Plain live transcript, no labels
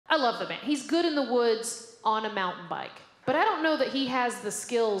I love the man. He's good in the woods on a mountain bike. But I don't know that he has the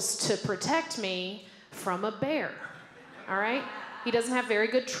skills to protect me from a bear, all right? He doesn't have very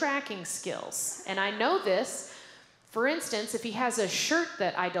good tracking skills. And I know this. For instance, if he has a shirt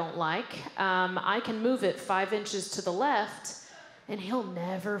that I don't like, I can move it 5 inches to the left, and he'll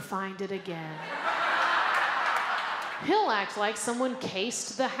never find it again. He'll act like someone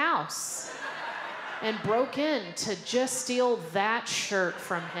cased the house and broke in to just steal that shirt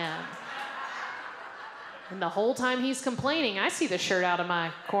from him. And the whole time he's complaining, I see the shirt out of my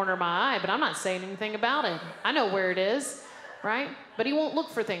corner of my eye, but I'm not saying anything about it. I know where it is, right? But he won't look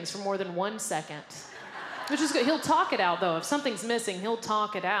for things for more than 1 second, which is good. He'll talk it out, though. If something's missing, he'll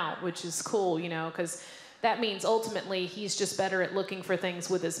talk it out, which is cool, you know, because that means ultimately he's just better at looking for things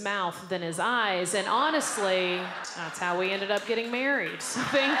with his mouth than his eyes. And honestly, that's how we ended up getting married. So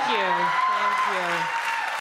thank you. Thank you.